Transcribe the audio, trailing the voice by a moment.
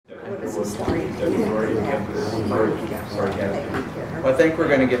Well, I think we're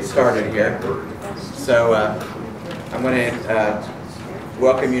going to get started here. So I'm going to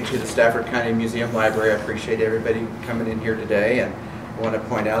welcome you to the Stafford County Museum Library. I appreciate everybody coming in here today, and I want to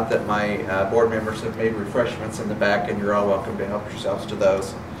point out that my board members have made refreshments in the back, and you're all welcome to help yourselves to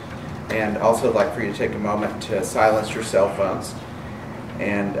those. And also I'd like for you to take a moment to silence your cell phones.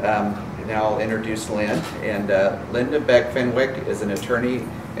 And now I'll introduce Lynn. And Linda Beck Fenwick is an attorney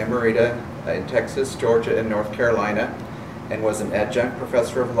emerita in Texas, Georgia, and North Carolina, and was an adjunct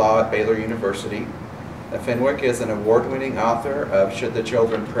professor of law at Baylor University. Fenwick is an award-winning author of Should the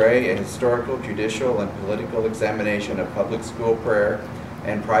Children Pray? A historical, judicial, and political examination of public school prayer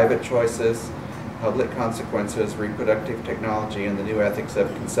and private choices, public consequences, reproductive technology, and the new ethics of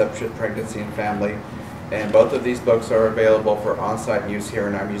conception, pregnancy, and family. And both of these books are available for on-site use here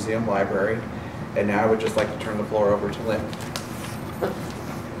in our museum library. And now I would just like to turn the floor over to Lynn.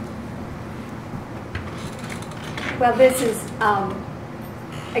 Well, this is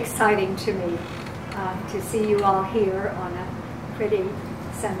exciting to me to see you all here on a pretty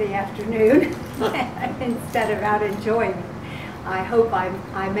Sunday afternoon instead of out enjoying it. I hope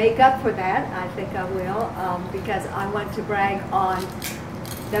I make up for that. I think I will, because I want to brag on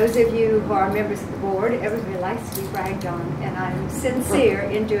those of you who are members of the board. Everybody likes to be bragged on, and I'm sincere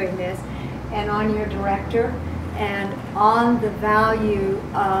in doing this, and on your director, and on the value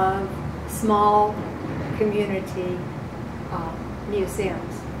of small community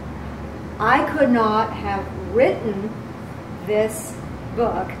museums. I could not have written this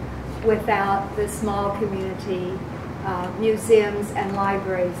book without the small community museums and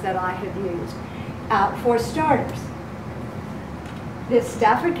libraries that I have used. For starters, this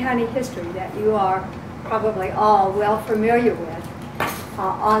Stafford County history that you are probably all well familiar with,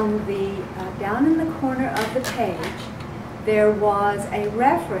 on the down in the corner of the page, there was a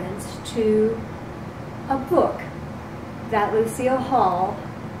reference to a book that Lucille Hall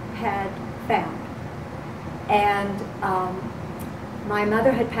had found. And my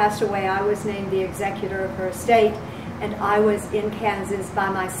mother had passed away. I was named the executor of her estate, and I was in Kansas by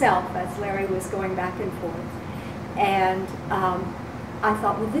myself as Larry was going back and forth. And I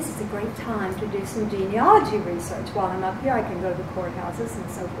thought, well, this is a great time to do some genealogy research. While I'm up here, I can go to the courthouses and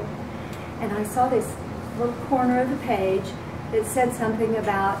so forth. And I saw this little corner of the page that said something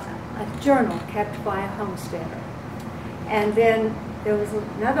about a journal kept by a homesteader. And then there was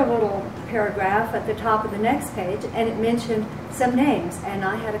another little paragraph at the top of the next page, and it mentioned some names. And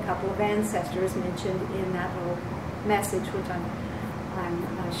I had a couple of ancestors mentioned in that little message, which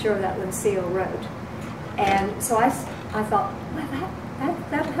I'm sure that Lucille wrote. And so I thought, well,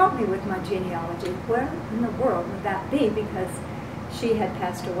 that'll help me with my genealogy. Where in the world would that be? Because she had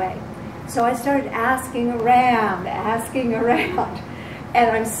passed away. So I started asking around. And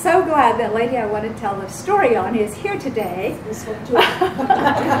I'm so glad that lady I want to tell the story on is here today. This one too.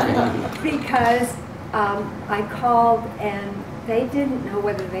 Because I called and they didn't know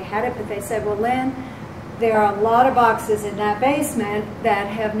whether they had it, but they said, well, Lynn, there are a lot of boxes in that basement that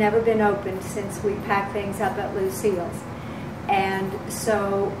have never been opened since we packed things up at Lucille's. And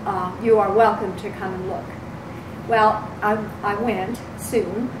so you are welcome to come and look. Well, I went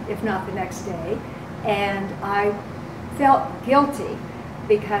soon, if not the next day, and I felt guilty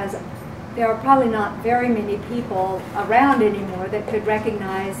because there are probably not very many people around anymore that could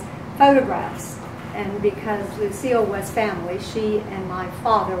recognize photographs. And because Lucille was family, she and my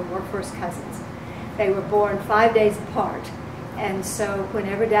father were first cousins. They were born 5 days apart. And so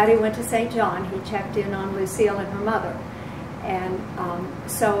whenever Daddy went to St. John, he checked in on Lucille and her mother. And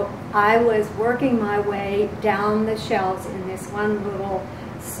so I was working my way down the shelves in this one little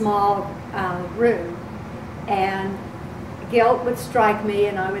small room, and guilt would strike me,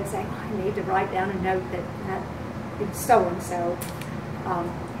 and I would say, oh, I need to write down a note that it's so-and-so.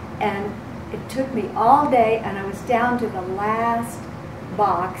 And it took me all day, and I was down to the last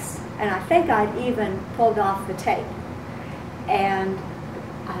box, and I think I'd even pulled off the tape. And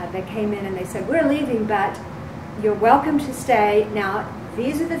they came in and they said, we're leaving, but you're welcome to stay. Now,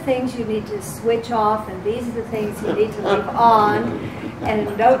 these are the things you need to switch off, and these are the things you need to leave on,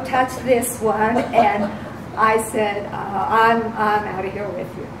 and don't touch this one. And I said, I'm out of here with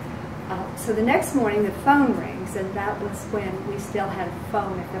you. So the next morning, the phone rings, and that was when we still had a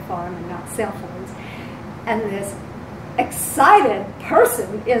phone at the farm and not cell phones. And this excited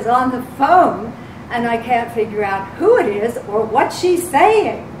person is on the phone, and I can't figure out who it is or what she's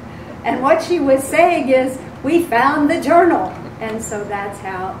saying. And what she was saying is, we found the journal. And so that's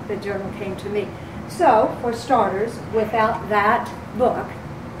how the journal came to me. So, for starters, without that book,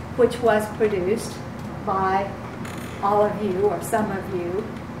 which was produced by all of you, or some of you,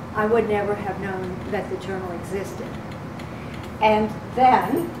 I would never have known that the journal existed. And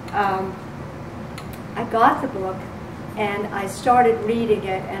then I got the book and I started reading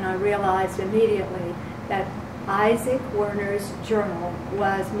it, and I realized immediately that Isaac Werner's journal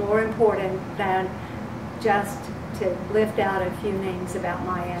was more important than just to lift out a few names about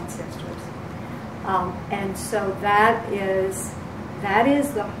my ancestors. And so that is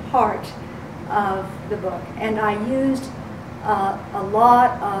the heart of the book. And I used a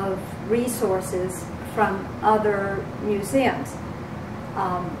lot of resources from other museums.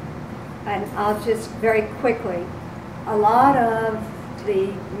 And I'll just very quickly, a lot of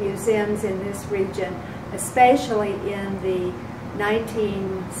the museums in this region, especially in the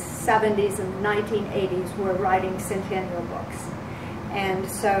 1970s and the 1980s, were writing centennial books. And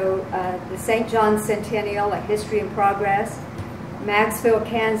so the St. John Centennial, A History in Progress, Maxville,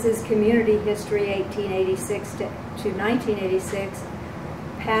 Kansas Community History, 1886 to 1986,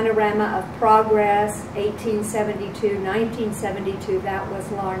 Panorama of Progress, 1872-1972, that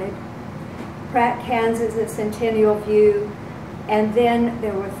was Larned. Pratt, Kansas, A Centennial View, and then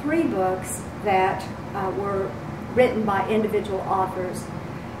there were 3 books that were written by individual authors.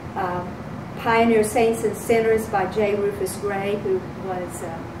 Pioneer Saints and Sinners by J. Rufus Gray, who was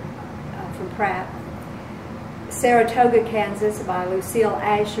from Pratt. Saratoga, Kansas by Lucille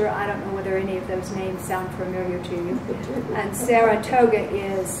Asher. I don't know whether any of those names sound familiar to you. And Saratoga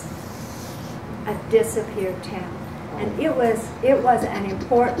is a disappeared town. And it was an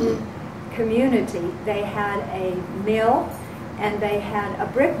important community. They had a mill and they had a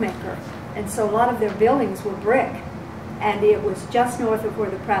brick maker. And so a lot of their buildings were brick. And it was just north of where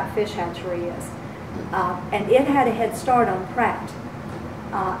the Pratt Fish Hatchery is. And it had a head start on Pratt.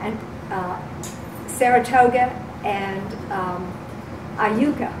 Saratoga and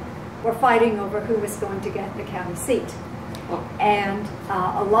Iuka were fighting over who was going to get the county seat. And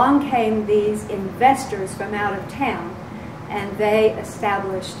along came these investors from out of town, and they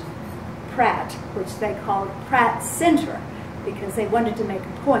established Pratt, which they called Pratt Center, because they wanted to make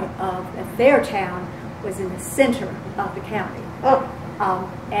a point of that their town was in the center of the county.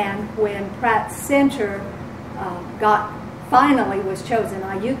 And when Pratt Center finally was chosen,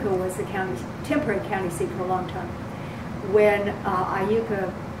 Iuka was the temporary county seat for a long time. When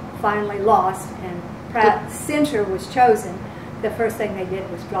Iuka finally lost and Pratt Center was chosen, the first thing they did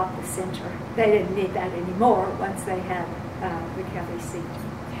was drop the center. They didn't need that anymore once they had the county seat.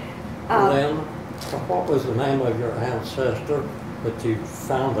 Lynn, what was the name of your ancestor that you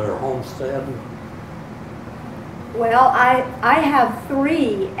found their homestead? Well, I have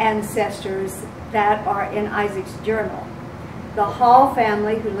 3 ancestors that are in Isaac's journal. The Hall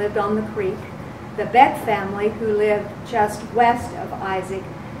family, who lived on the creek, the Beck family, who lived just west of Isaac,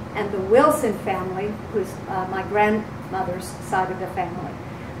 and the Wilson family, who's my grandmother's side of the family.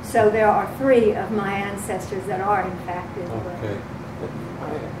 So there are 3 of my ancestors that are, in fact, in the book. Okay.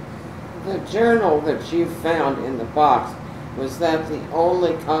 The journal that you found in the box, was that the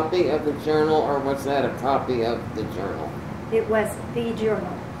only copy of the journal, or was that a copy of the journal? It was the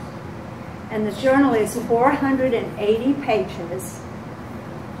journal. And the journal is 480 pages.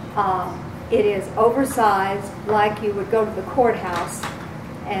 It is oversized, like you would go to the courthouse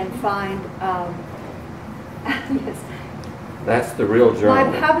and find, yes. That's the real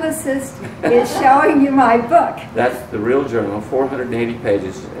journal. My publicist is showing you my book. That's the real journal, 480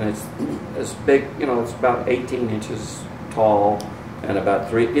 pages, and it's as big, you know, it's about 18 inches tall and about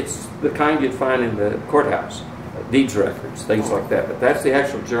 3, it's the kind you'd find in the courthouse, deeds records, things like that, but that's the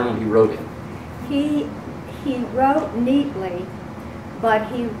actual journal he wrote in. He wrote neatly, but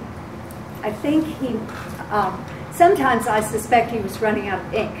sometimes I suspect he was running out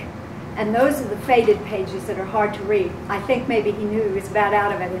of ink. And those are the faded pages that are hard to read. I think maybe he knew he was about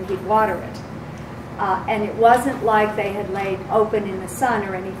out of it and he'd water it. And it wasn't like they had laid open in the sun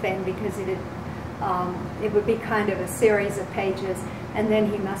or anything, because it would be kind of a series of pages, and then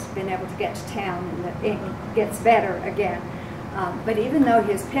he must have been able to get to town and the ink gets better again. But even though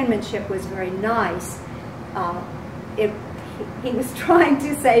his penmanship was very nice, he was trying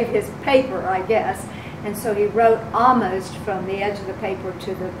to save his paper, I guess, and so he wrote almost from the edge of the paper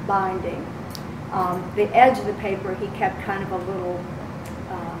to the binding. The edge of the paper, he kept kind of a little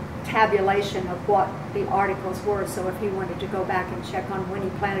tabulation of what the articles were, so if he wanted to go back and check on when he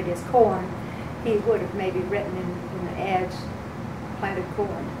planted his corn, he would have maybe written in the edge, planted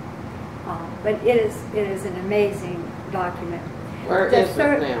corn. But it is an amazing document. Where is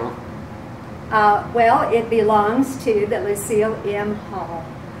it now? Well, it belongs to the Lucille M. Hall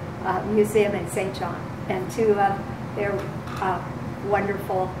Museum in St. John, and 2 of their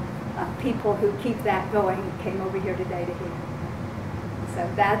wonderful people who keep that going came over here today to hear. So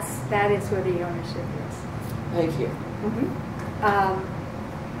that is where the ownership is. Thank you.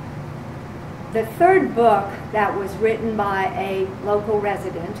 The third book that was written by a local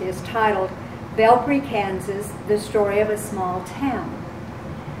resident is titled Belpre, Kansas, The Story of a Small Town.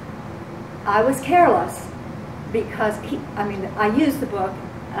 I was careless because I used the book.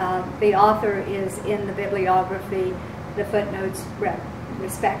 The author is in the bibliography. The footnotes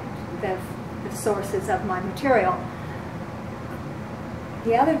respect the sources of my material.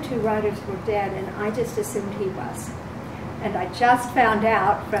 The other two writers were dead, and I just assumed he was. And I just found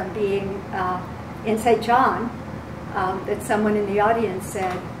out from being in St. John that someone in the audience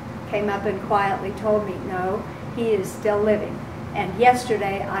came up and quietly told me, no, he is still living. And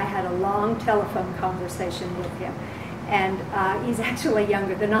yesterday I had a long telephone conversation with him. And he's actually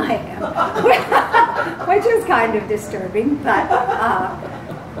younger than I am, which is kind of disturbing, but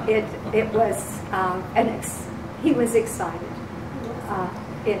it was, he was excited.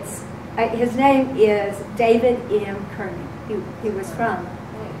 His name is David M. Kearney. He was from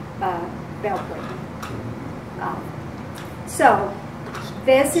Belpre. So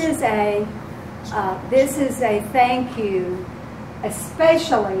this is a thank you,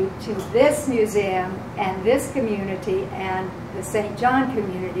 especially to this museum and this community and the St. John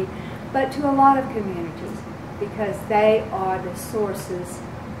community, but to a lot of communities, because they are the sources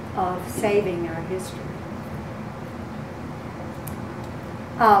of saving our history.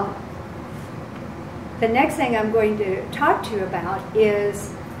 The next thing I'm going to talk to you about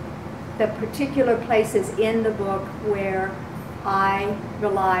is the particular places in the book where I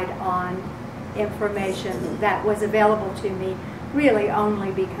relied on information that was available to me really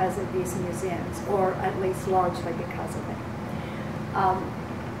only because of these museums, or at least largely because of it.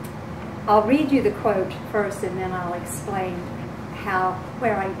 I'll read you the quote first, and then I'll explain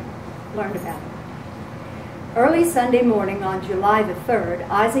where I learned about it. Early Sunday morning on July the 3rd,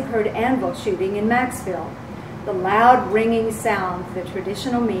 Isaac heard anvil shooting in Maxville, the loud ringing sound the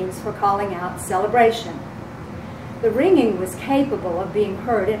traditional means for calling out celebration. The ringing was capable of being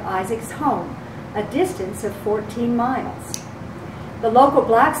heard at Isaac's home, a distance of 14 miles. The local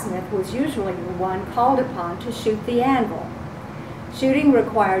blacksmith was usually the one called upon to shoot the anvil. Shooting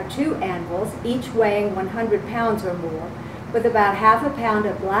required 2 anvils, each weighing 100 pounds or more, with about half a pound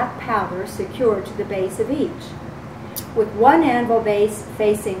of black powder secured to the base of each. With one anvil base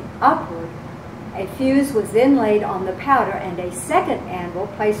facing upward, a fuse was then laid on the powder and a second anvil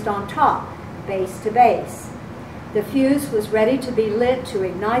placed on top, base to base. The fuse was ready to be lit to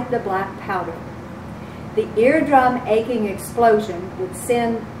ignite the black powder. The eardrum aching explosion would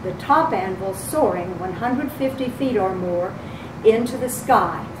send the top anvil soaring 150 feet or more into the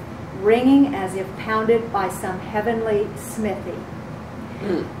sky, ringing as if pounded by some heavenly smithy.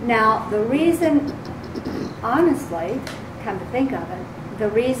 Now, the reason, honestly, come to think of it, the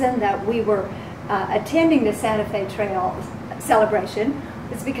reason that we were attending the Santa Fe Trail celebration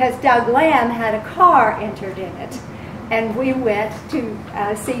was because Doug Lamb had a car entered in it. And we went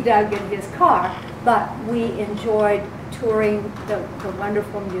to see Doug in his car, but we enjoyed touring the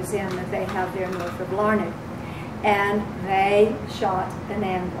wonderful museum that they have there north of Larned. And they shot an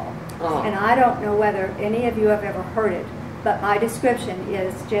anvil. Oh. And I don't know whether any of you have ever heard it, but my description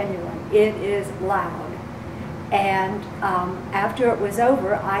is genuine. It is loud. And after it was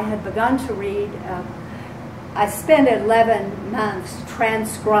over, I had begun to read. I spent 11 months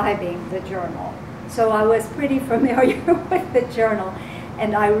transcribing the journal. So I was pretty familiar with the journal,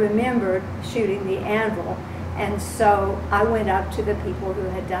 and I remembered shooting the anvil. And so I went up to the people who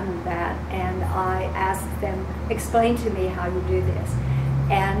had done that, and I asked them, explain to me how you do this.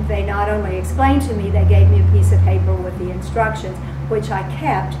 And they not only explained to me, they gave me a piece of paper with the instructions, which I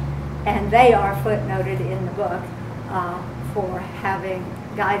kept, and they are footnoted in the book for having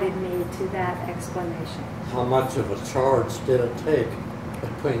guided me to that explanation. How much of a charge did it take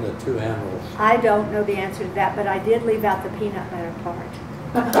between the 2 anvils? I don't know the answer to that, but I did leave out the peanut butter part.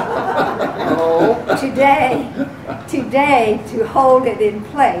 Oh. Today, to hold it in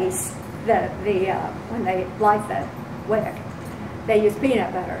place, when they light the wick, they use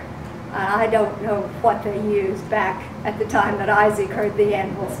peanut butter. I don't know what they used back at the time that Isaac heard the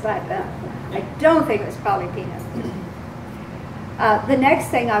anvils, but I don't think it was probably peanut. The next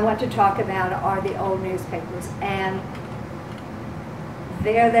thing I want to talk about are the old newspapers, and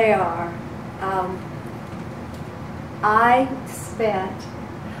there they are.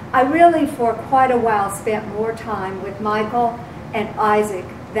 I really for quite a while spent more time with Michael and Isaac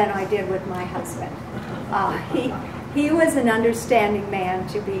than I did with my husband. He was an understanding man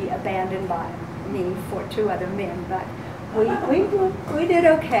to be abandoned by me for 2 other men, but we did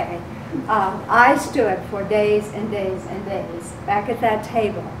okay. I stood for days and days and days back at that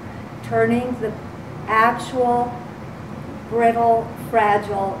table, turning the actual brittle,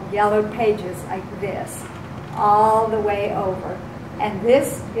 fragile, yellowed pages like this all the way over. And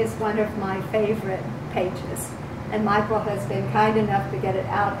this is one of my favorite pages. And Michael has been kind enough to get it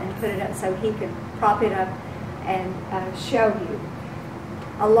out and put it up so he can prop it up and show you.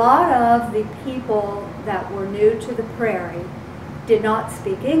 A lot of the people that were new to the prairie did not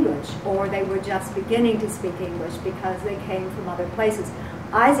speak English, or they were just beginning to speak English because they came from other places.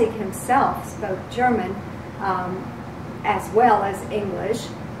 Isaac himself spoke German as well as English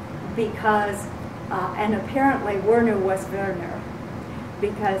because, and apparently Werner was Werner,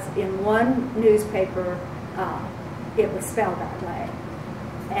 because in one newspaper it was spelled that way.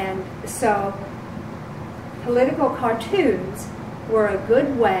 And so political cartoons were a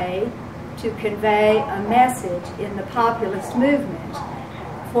good way to convey a message in the populist movement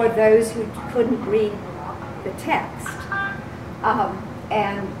for those who couldn't read the text.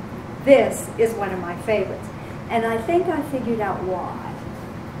 And this is one of my favorites. And I think I figured out why.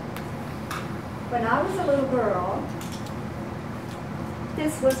 When I was a little girl,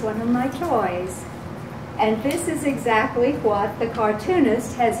 this was one of my toys. And this is exactly what the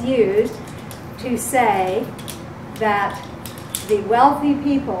cartoonist has used to say that the wealthy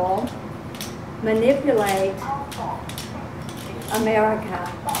people manipulate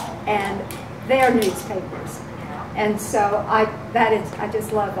America and their newspapers. And so I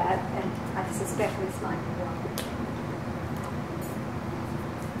just love that, and I suspect it's mine.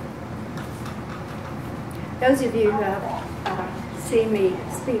 Those of you who have seen me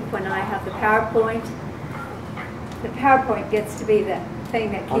speak when I have the PowerPoint gets to be the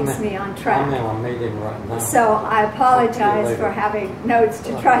thing that keeps me on track. I'm in a meeting right now. So I apologize for having notes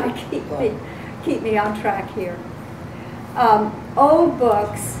to try to keep me on track here. Old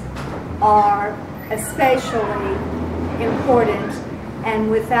books are especially important, and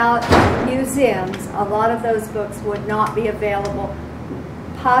without museums, a lot of those books would not be available,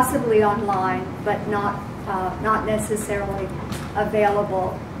 possibly online, but not necessarily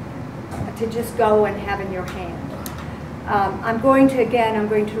available to just go and have in your hand. I'm going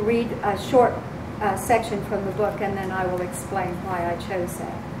to read a short section from the book, and then I will explain why I chose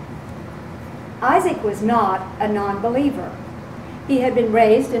that. Isaac was not a non-believer. He had been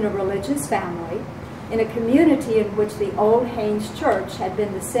raised in a religious family, in a community in which the Old Haynes Church had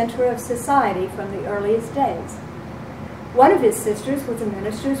been the center of society from the earliest days. One of his sisters was a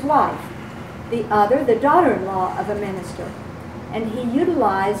minister's wife, the other the daughter-in-law of a minister, and he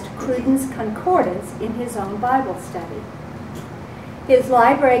utilized Cruden's Concordance in his own Bible study. His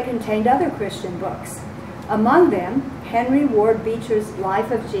library contained other Christian books, among them Henry Ward Beecher's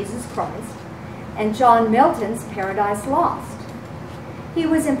Life of Jesus Christ and John Milton's Paradise Lost. He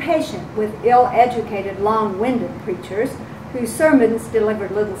was impatient with ill-educated, long-winded preachers whose sermons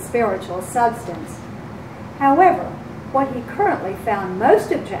delivered little spiritual substance. However, what he currently found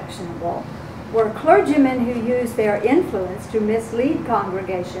most objectionable were clergymen who used their influence to mislead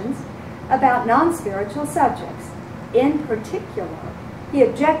congregations about non-spiritual subjects. In particular, he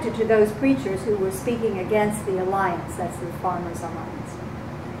objected to those preachers who were speaking against the Alliance, that's the Farmers' Alliance,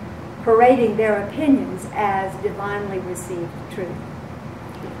 parading their opinions as divinely received truth.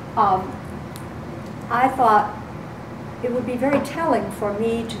 I thought it would be very telling for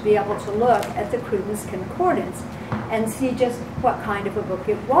me to be able to look at the Cruden's Concordance and see just what kind of a book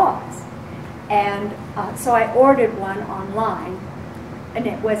it was. And so I ordered one online, and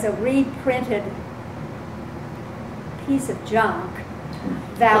it was a reprinted piece of junk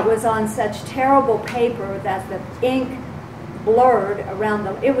that was on such terrible paper that the ink blurred around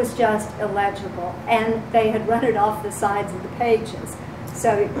it was just illegible, and they had run it off the sides of the pages.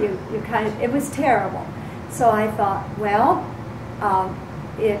 So you kind of, it was terrible. So I thought, well,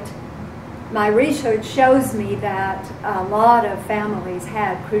 my research shows me that a lot of families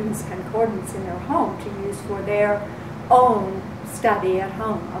had Cruden's Concordance in their home to use for their own study at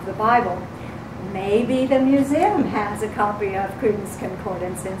home of the Bible. Maybe the museum has a copy of Cruden's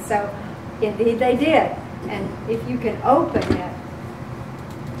Concordance, and so indeed they did. And if you can open it.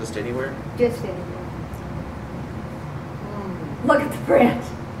 Just anywhere? Just anywhere. Look at the print.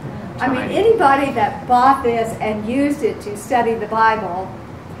 I mean, anybody that bought this and used it to study the Bible,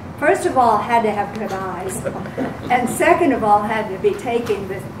 first of all, had to have good eyes. And second of all, had to be taking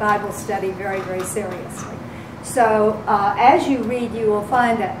the Bible study very, very seriously. So as you read, you will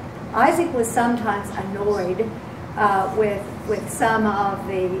find that Isaac was sometimes annoyed with some of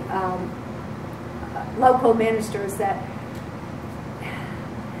the local ministers that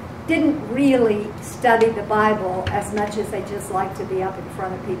didn't really study the Bible as much as they just liked to be up in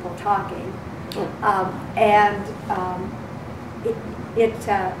front of people talking.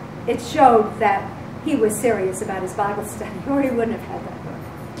 It showed that he was serious about his Bible study, or he wouldn't have had that book.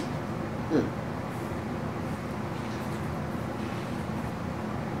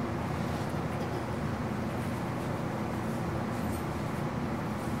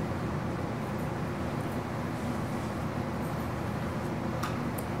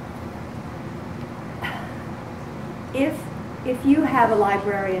 If you have a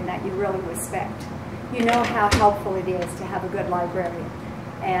librarian that you really respect, you know how helpful it is to have a good librarian.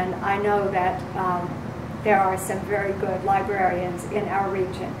 And I know that there are some very good librarians in our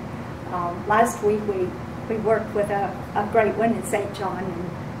region. Last week we worked with a great one in St. John,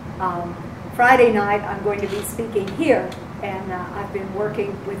 and Friday night I'm going to be speaking here, and I've been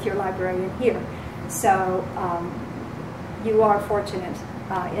working with your librarian here. So you are fortunate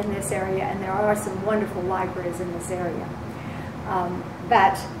in this area, and there are some wonderful libraries in this area.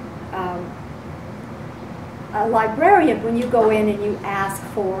 A librarian, when you go in and you ask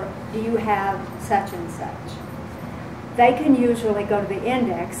for, do you have such and such, they can usually go to the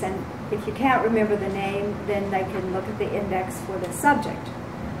index, and if you can't remember the name, then they can look at the index for the subject.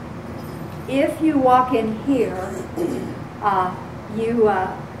 If you walk in here, you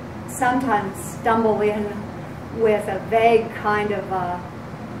sometimes stumble in with a vague kind of,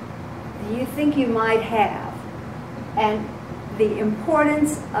 do you think you might have? And the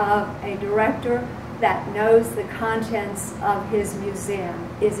importance of a director that knows the contents of his museum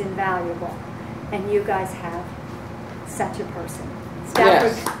is invaluable. And you guys have such a person.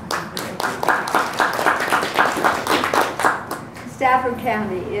 Stafford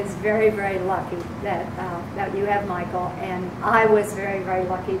County is very, very lucky that, that you have Michael, and I was very, very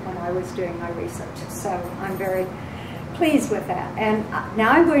lucky when I was doing my research. So I'm very pleased with that. And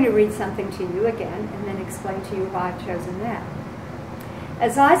now I'm going to read something to you again and then explain to you why I've chosen that.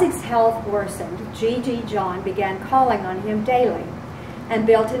 As Isaac's health worsened, G.G. John began calling on him daily and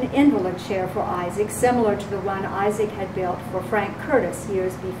built an invalid chair for Isaac, similar to the one Isaac had built for Frank Curtis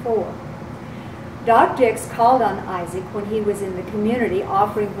years before. Doc Dix called on Isaac when he was in the community,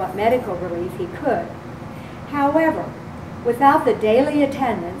 offering what medical relief he could. However, without the daily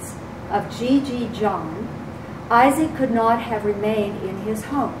attendance of G.G. John, Isaac could not have remained in his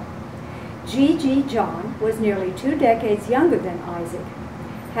home. G.G. John was nearly 2 decades younger than Isaac,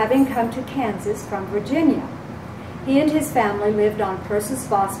 having come to Kansas from Virginia. He and his family lived on Persis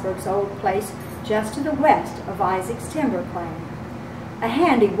Vosburgh's old place just to the west of Isaac's timber claim, a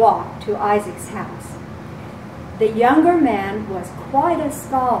handy walk to Isaac's house. The younger man was quite a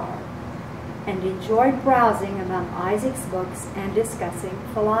scholar and enjoyed browsing among Isaac's books and discussing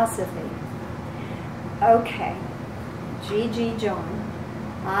philosophy. Okay, G.G. John.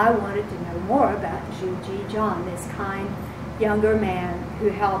 I wanted to know more about G.G. John, this kind younger man who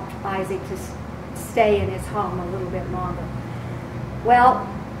helped Isaac to stay in his home a little bit longer. Well,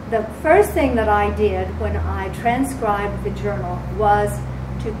 the first thing that I did when I transcribed the journal was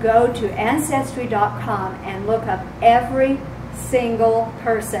to go to Ancestry.com and look up every single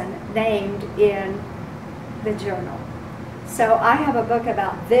person named in the journal. So I have a book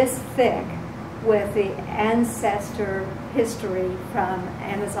about this thick with the ancestor history from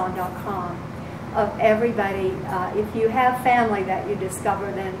Amazon.com of everybody. If you have family that you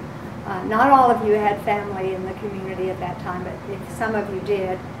discover, then not all of you had family in the community at that time, but if some of you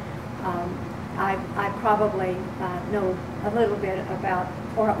did, I probably know a little bit about,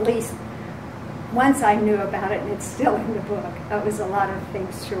 or at least once I knew about it, and it's still in the book. It was a lot of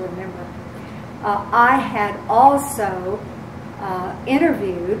things to remember. I had also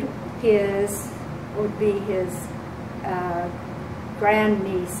interviewed his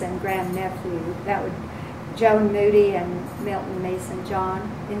grandniece and grandnephew. That would Joan Moody and Milton Mason John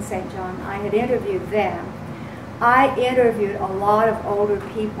in St. John. I had interviewed them. I interviewed a lot of older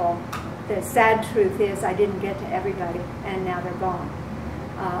people. The sad truth is I didn't get to everybody, and now they're gone.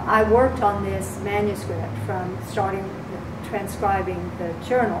 I worked on this manuscript from starting transcribing the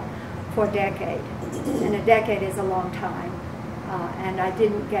journal for a decade, and a decade is a long time, and I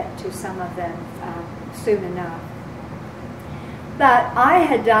didn't get to some of them soon enough. But I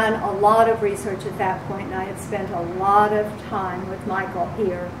had done a lot of research at that point, and I had spent a lot of time with Michael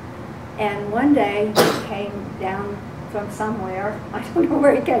here. And one day he came down from somewhere, I don't know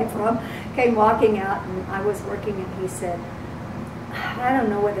where he came from, came walking out, and I was working, and he said, I don't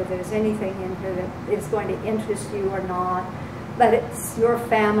know whether there's anything in here that is going to interest you or not, but it's your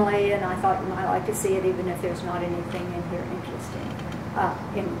family, and I thought you might like to see it even if there's not anything in here interesting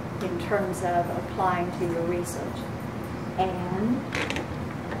in terms of applying to your research. And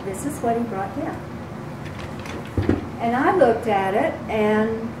this is what he brought down. And I looked at it,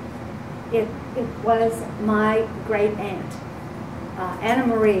 and it was my great aunt, Anna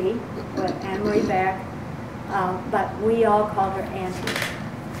Marie, Anna Marie Beck, but we all called her Auntie.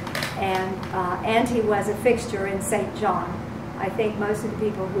 And Auntie was a fixture in St. John. I think most of the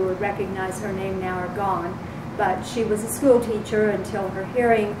people who would recognize her name now are gone, but she was a school teacher until her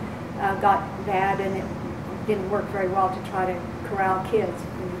hearing got bad, and it didn't work very well to try to corral kids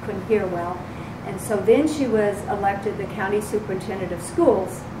when you couldn't hear well. And so then she was elected the county superintendent of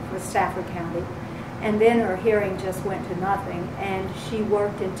schools for Stafford County. And then her hearing just went to nothing. And she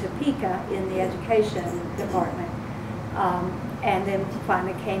worked in Topeka in the education department. And then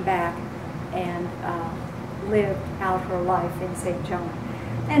finally came back and lived out her life in St. John.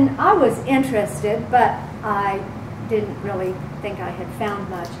 And I was interested, but I didn't really think I had found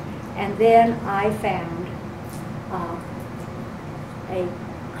much. And then I found a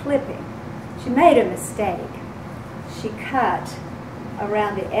clipping. She made a mistake. She cut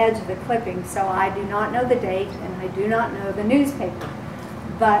around the edge of the clipping, so I do not know the date and I do not know the newspaper.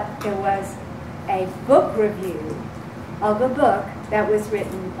 But there was a book review of a book that was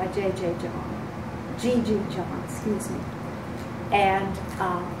written by G.G. John, excuse me. And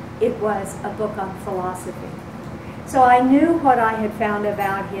it was a book on philosophy. So I knew what I had found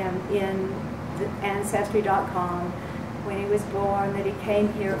about him in Ancestry.com, when he was born, that he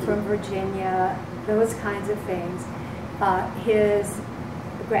came here from Virginia, those kinds of things. His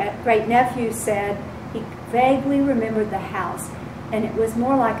great-nephew said he vaguely remembered the house, and it was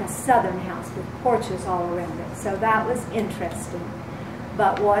more like a southern house with porches all around it. So that was interesting.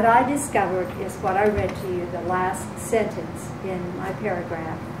 But what I discovered is what I read to you, the last sentence in my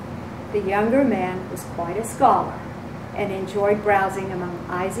paragraph. The younger man was quite a scholar and enjoyed browsing among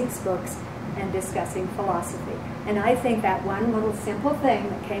Isaac's books and discussing philosophy. And I think that one little simple thing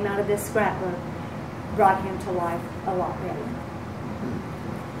that came out of this scrapbook brought him to life a lot better.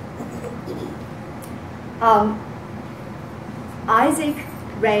 Isaac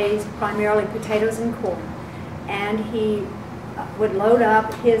raised primarily potatoes and corn, and he would load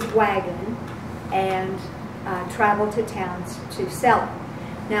up his wagon and travel to towns to sell it.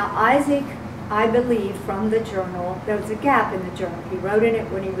 Now Isaac, I believe from the journal, there was a gap in the journal. He wrote in it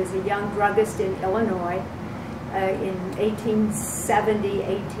when he was a young druggist in Illinois in 1870,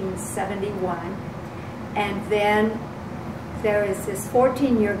 1871. And then there is this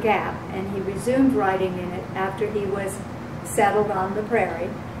 14-year gap, and he resumed writing in it after he was settled on the prairie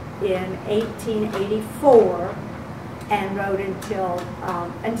in 1884 and wrote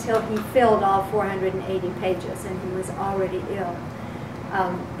until he filled all 480 pages, and he was already ill.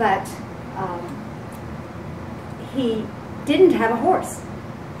 But he didn't have a horse,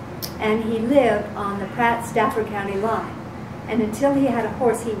 and he lived on the Pratt-Stafford County line. And until he had a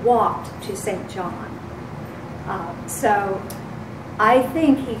horse, he walked to St. John. So I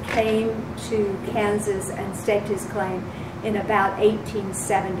think he came to Kansas and staked his claim in about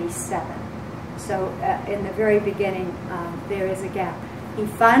 1877. So in the very beginning, there is a gap. He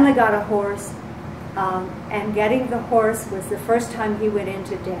finally got a horse, and getting the horse was the first time he went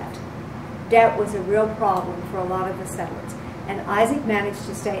into debt. Debt was a real problem for a lot of the settlers. And Isaac managed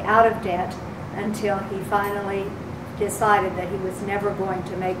to stay out of debt until he finally decided that he was never going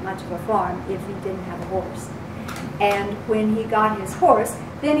to make much of a farm if he didn't have a horse. And when he got his horse,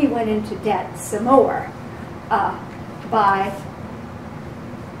 then he went into debt some more by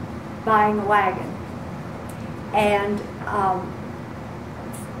buying a wagon. And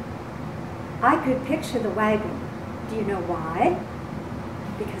I could picture the wagon. Do you know why?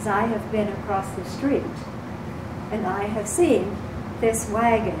 Because I have been across the street, and I have seen this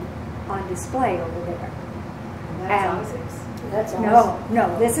wagon on display over there. And that's Isaac's? That's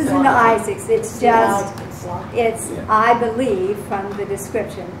No, this isn't Isaac's. It's just, I believe from the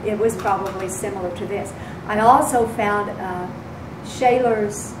description, it was probably similar to this. I also found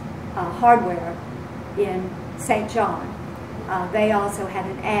Shaler's Hardware in St. John. They also had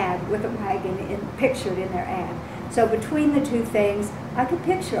an ad with a wagon pictured in their ad. So between the two things, I could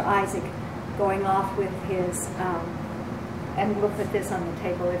picture Isaac going off with his, and we'll put this on the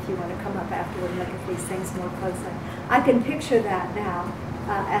table if you want to come up afterward and look at these things more closely. I can picture that now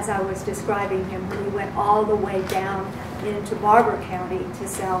as I was describing him when he went all the way down into Barber County to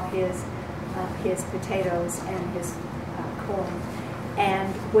sell his potatoes and his corn.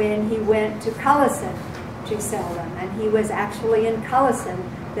 And when he went to Cullison to sell them, and he was actually in Cullison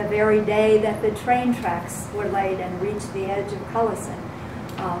the very day that the train tracks were laid and reached the edge of Cullison.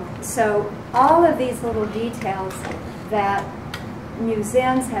 So all of these little details that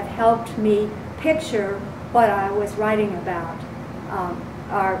museums have helped me picture what I was writing about.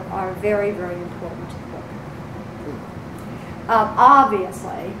 are very, very important to the book.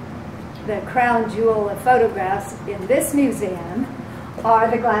 Obviously, the crown jewel of photographs in this museum are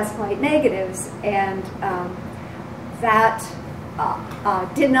the glass plate negatives, and that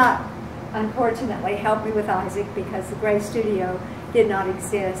did not, unfortunately, help me with Isaac, because the Gray Studio did not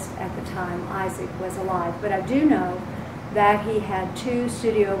exist at the time Isaac was alive. But I do know that he had 2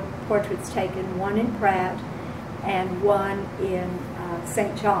 studio portraits taken, one in Pratt and one in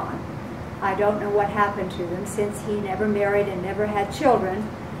St. John. I don't know what happened to them, since he never married and never had children,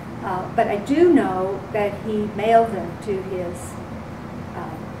 but I do know that he mailed them to his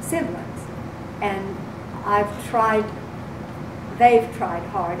siblings. And they've tried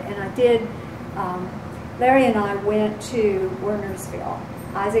hard, and I did, Larry and I went to Wernersville.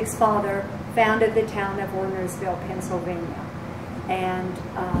 Isaac's father founded the town of Wernersville, Pennsylvania. And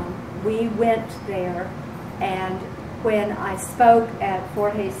we went there, and when I spoke at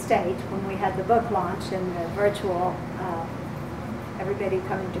Fort Hays State, when we had the book launch and the virtual, everybody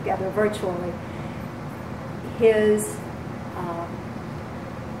coming together virtually,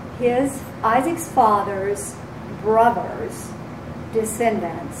 Isaac's father's brothers,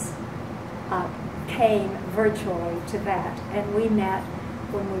 descendants, came virtually to that, and we met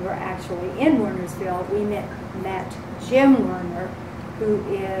when we were actually in Wernersville. We met Jim Werner, who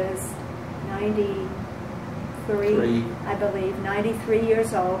is 93, I believe, 93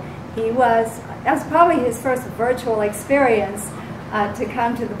 years old. That was probably his first virtual experience to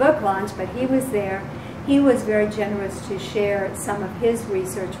come to the book launch, but he was there. He was very generous to share some of his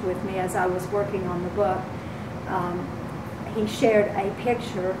research with me as I was working on the book. He shared a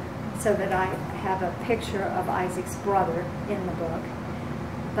picture, so that I have a picture of Isaac's brother in the book.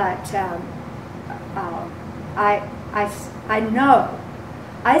 But I know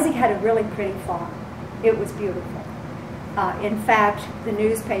Isaac had a really pretty farm. It was beautiful. In fact, the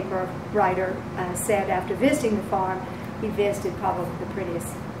newspaper writer said after visiting the farm, he visited probably the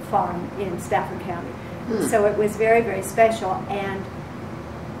prettiest farm in Stafford County. So it was very, very special. And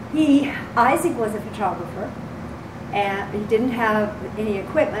Isaac was a photographer, and he didn't have any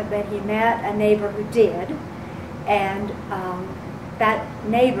equipment, but he met a neighbor who did, and that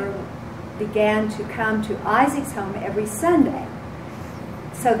neighbor began to come to Isaac's home every Sunday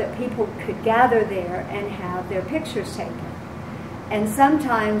so that people could gather there and have their pictures taken. And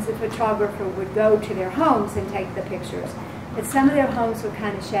sometimes the photographer would go to their homes and take the pictures, but some of their homes were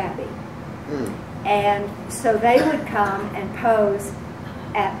kind of shabby. And so they would come and pose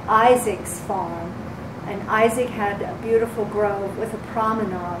at Isaac's farm, and Isaac had a beautiful grove with a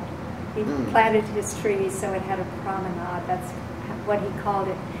promenade. He planted his trees so it had a promenade. That's what he called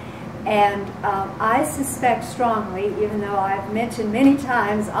it. And I suspect strongly, even though I've mentioned many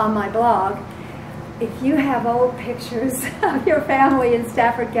times on my blog, if you have old pictures of your family in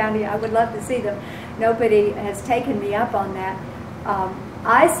Stafford County, I would love to see them. Nobody has taken me up on that.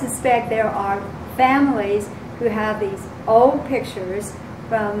 I suspect there are families who have these old pictures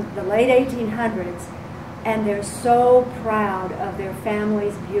from the late 1800s, and they're so proud of their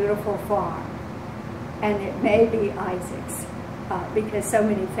family's beautiful farm. And it may be Isaac's, because so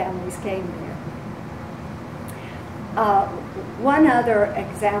many families came there. One other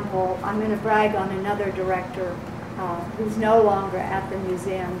example, I'm going to brag on another director who's no longer at the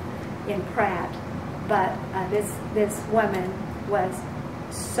museum in Pratt, but this woman was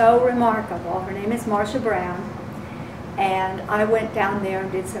so remarkable. Her name is Marcia Brown, and I went down there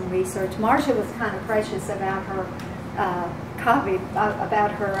and did some research. Marcia was kind of precious about her copy,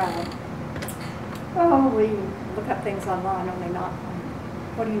 about her, we look up things online, only not,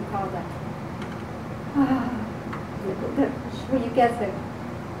 what do you call that? Well, you get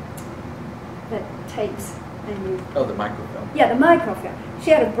the tapes and you... Oh, the microfilm. Yeah, the microfilm. She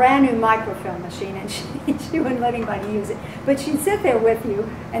had a brand new microfilm machine, and she wouldn't let anybody use it. But she'd sit there with you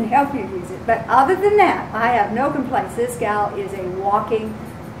and help you use it. But other than that, I have no complaints. This gal is a walking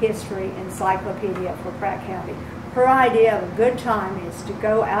history encyclopedia for Pratt County. Her idea of a good time is to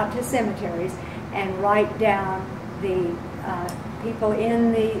go out to cemeteries and write down the people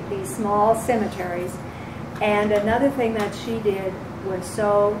in the small cemeteries. And another thing that she did was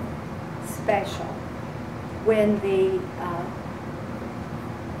so special. When the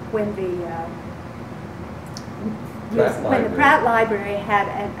Pratt Library had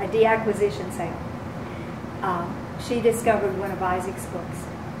a deacquisition sale, she discovered one of Isaac's books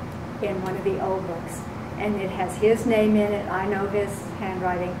in one of the old books, and it has his name in it. I know his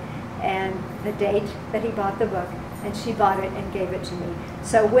handwriting and the date that he bought the book, and she bought it and gave it to me.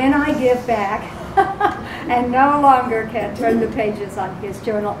 So when I give back and no longer can turn the pages on his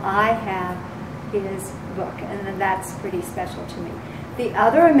journal, I have his book, and then that's pretty special to me. The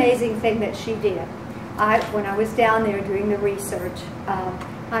other amazing thing that she did, when I was down there doing the research,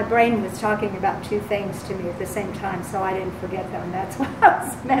 my brain was talking about two things to me at the same time, so I didn't forget them. That's why I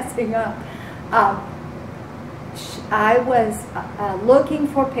was messing up. I was looking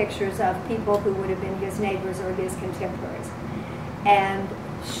for pictures of people who would have been his neighbors or his contemporaries. And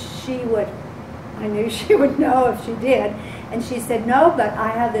I knew she would know if she did. And she said, no, but I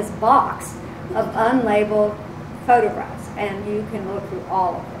have this box of unlabeled photographs, and you can look through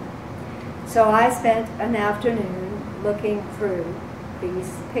all of them. So I spent an afternoon looking through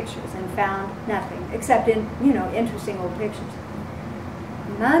these pictures and found nothing, except in, interesting old pictures.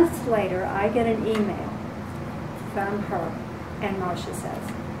 Months later, I get an email from her, and Marcia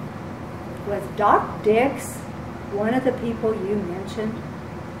says, was Doc Dix one of the people you mentioned?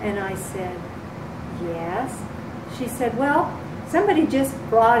 And I said, yes. She said, well, somebody just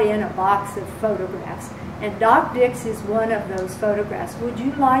brought in a box of photographs, and Doc Dix is one of those photographs. Would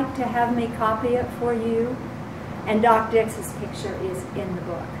you like to have me copy it for you? And Doc Dix's picture is in the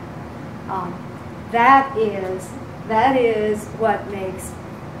book. That is what makes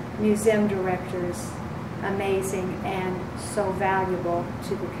museum directors amazing and so valuable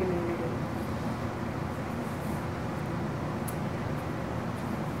to the community.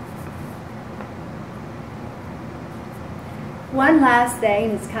 One last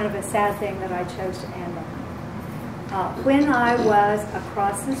thing, it's kind of a sad thing that I chose to end on. When I was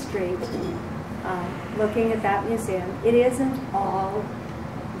across the street looking at that museum, it isn't all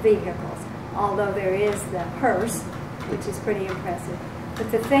vehicles, although there is the hearse, which is pretty impressive.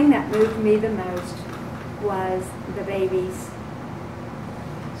 But the thing that moved me the most was the babies'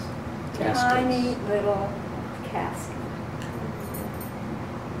 tiny little casket.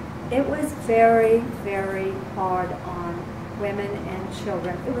 It was very, very hard on women and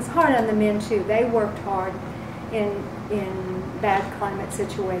children. It was hard on the men too. They worked hard in bad climate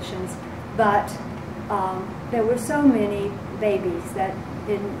situations, but there were so many babies that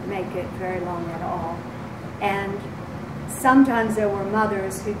didn't make it very long at all. And sometimes there were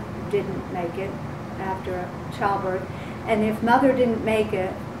mothers who didn't make it after childbirth. And if mother didn't make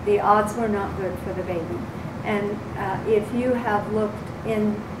it, the odds were not good for the baby. And if you have looked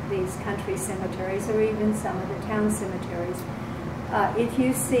in these country cemeteries or even some of the town cemeteries, if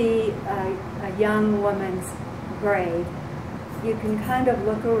you see a young woman's grave, you can kind of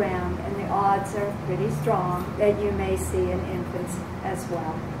look around and the odds are pretty strong that you may see an infant as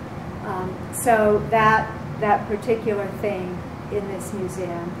well. So that particular thing in this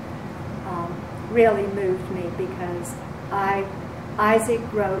museum really moved me, because Isaac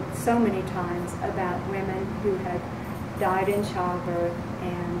wrote so many times about women who had died in childbirth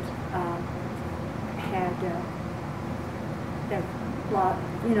and had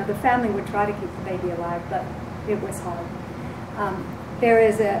the family would try to keep the baby alive, but it was hard. There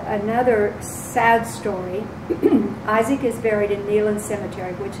is another sad story. Isaac is buried in Neyland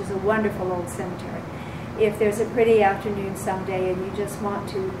Cemetery, which is a wonderful old cemetery. If there's a pretty afternoon someday and you just want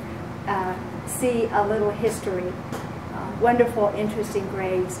to see a little history, wonderful, interesting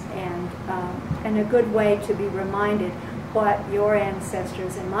graves, and a good way to be reminded what your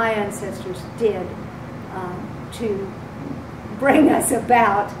ancestors and my ancestors did to bring us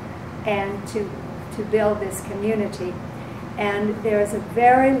about and to build this community. And there's a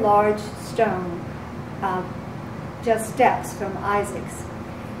very large stone, just steps from Isaac's,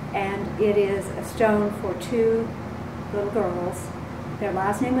 and it is a stone for two little girls. Their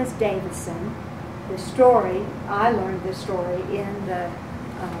last name was Davison. The story, I learned the story in the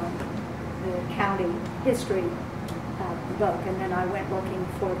county history book, and then I went looking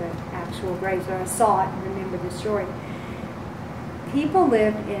for the actual graves where I saw it and remembered the story. People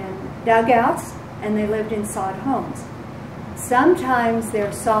lived in dugouts and they lived in sod homes. Sometimes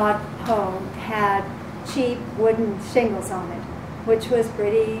their sod home had cheap wooden shingles on it, which was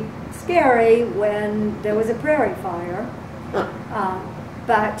pretty scary when there was a prairie fire.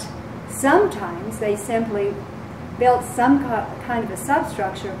 But sometimes they simply built some kind of a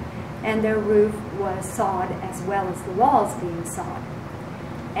substructure, and their roof was sod as well as the walls being sod.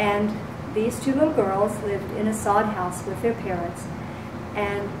 And these two little girls lived in a sod house with their parents,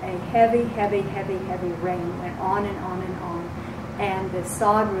 and a heavy, heavy, heavy, heavy rain went on and on and on, and the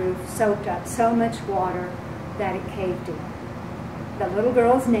sod roof soaked up so much water that it caved in. The little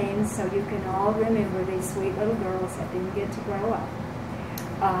girls' names, so you can all remember these sweet little girls that didn't get to grow up.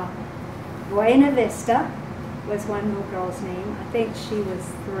 Buena Vista was one little girl's name. I think she was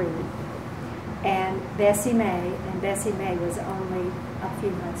 3. And Bessie May, and Bessie May was only a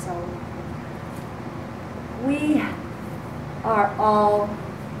few months old. We are all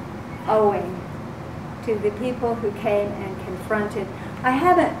owing to the people who came and confronted. I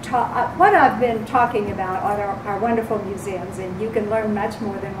haven't taught, what I've been talking about are our wonderful museums, and you can learn much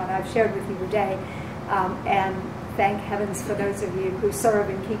more than what I've shared with you today. And thank heavens for those of you who serve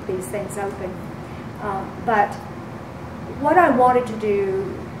and keep these things open. But what I wanted to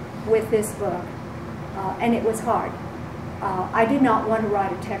do with this book, and it was hard, I did not want to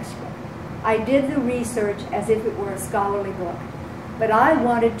write a textbook. I did the research as if it were a scholarly book, but I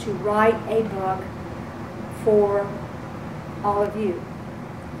wanted to write a book for all of you.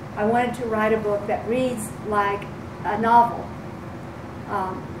 I wanted to write a book that reads like a novel.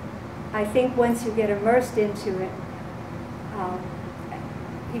 I think once you get immersed into it,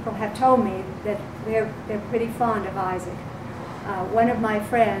 people have told me that they're pretty fond of Isaac. One of my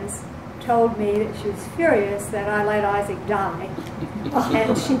friends told me that she was furious that I let Isaac die,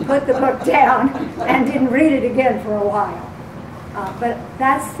 and she put the book down and didn't read it again for a while. But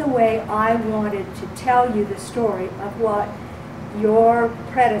that's the way I wanted to tell you the story of what your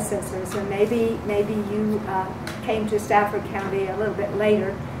predecessors, and maybe you came to Stafford County a little bit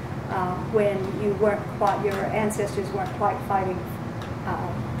later, when you weren't quite, your ancestors weren't quite fighting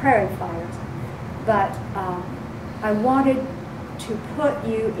prairie fires. But I wanted to put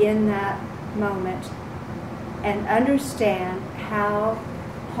you in that moment and understand how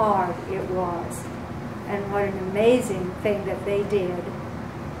hard it was and what an amazing thing that they did,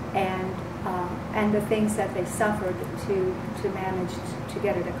 and the things that they suffered to manage to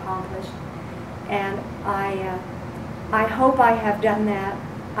get it accomplished. And I hope I have done that.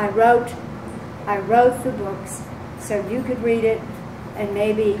 I wrote the books so you could read it, and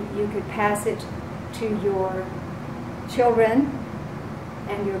maybe you could pass it to your children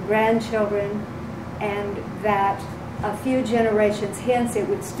and your grandchildren, and that a few generations hence it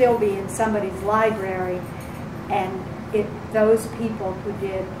would still be in somebody's library, and those people who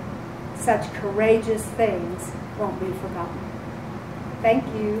did such courageous things won't be forgotten. Thank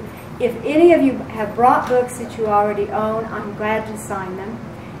you. If any of you have brought books that you already own, I'm glad to sign them.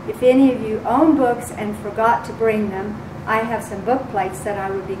 If any of you own books and forgot to bring them, I have some book plates that I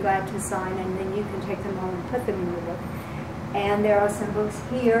would be glad to sign, and then you can take them home and put them in your book. And there are some books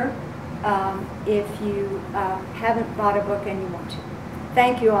here if you haven't bought a book and you want to.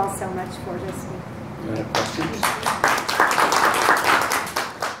 Thank you all so much for listening. Any questions?